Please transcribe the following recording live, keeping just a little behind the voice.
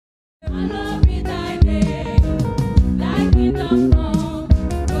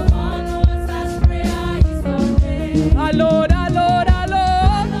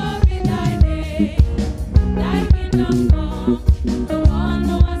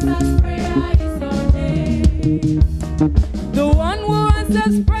The one who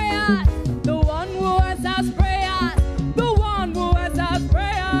answers prayer, the one who answers prayer, the one who answers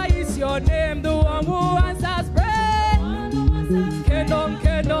prayer is your name. The one who answers prayer.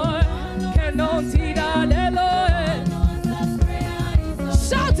 Kenon, Tida, Elohe.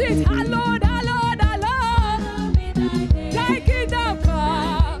 Shout it, Hallowed, Hallowed, Hallowed. Thy kingdom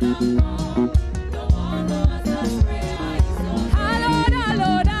come. Hallowed,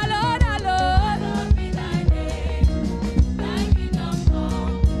 Hallowed, Hallowed, Hallowed.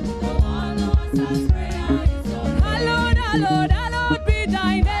 Hallowed, Hallowed, Hallowed be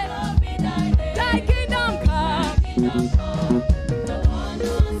thy name. Thy kingdom come.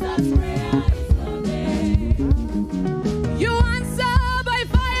 You answer by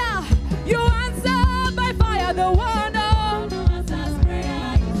fire. You answer by fire. The one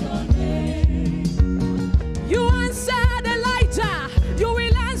you answered Elijah. You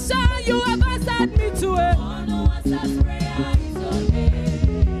will answer. You have answered me too.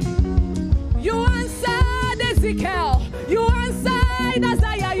 You answered Ezekiel. You answered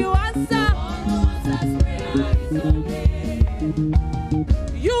Isaiah. You answered.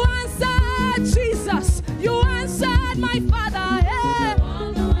 You answered Jesus. You answered my Father. Yeah.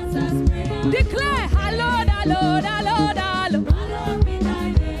 Declare, Hallowed, Hallowed, Hallowed, Hallowed.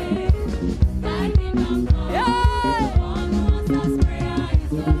 Yeah.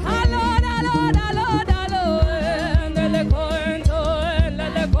 Hallowed, Hallowed, Hallowed, Hallowed. Lele koen toen,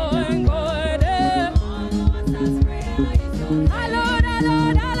 lele koen koen, eh. Hallowed,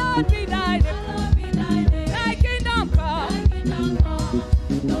 Hallowed, Hallowed be thy name. Thy kingdom come.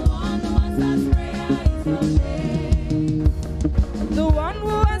 The one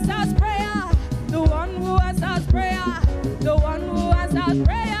who answers prayer, the one who answers prayer, the one who answers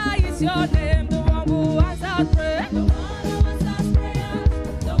prayer is your name. The one who answers prayer.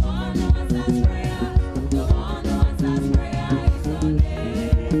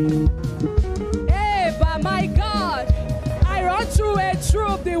 Hey, but my God, I run through a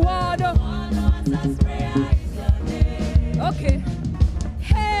troop, the water. Okay.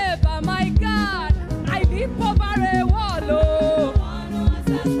 Hey, but my God, I leap over a wall. Oh.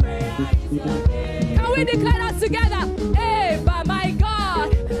 Can we declare that together? Hey, but my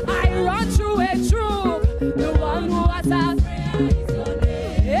God, I run through a troop, the one who answers.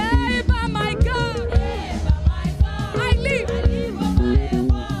 Hey, but my God, I leap.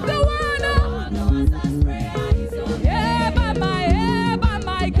 The one who. Yeah, but my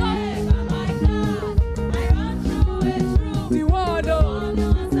God, the one who.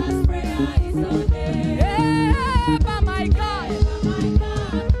 Yeah, but my God.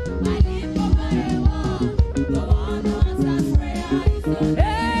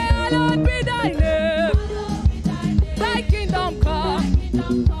 Hey, Hallowed be thy name. Thy kingdom come.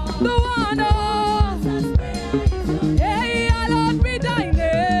 The one who. Hey, Hallowed be thy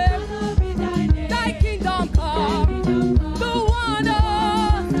name. Thy kingdom come. The one who.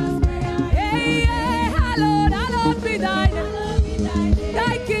 Hey, Hallowed, Hallowed be thy name.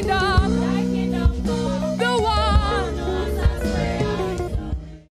 Thy kingdom.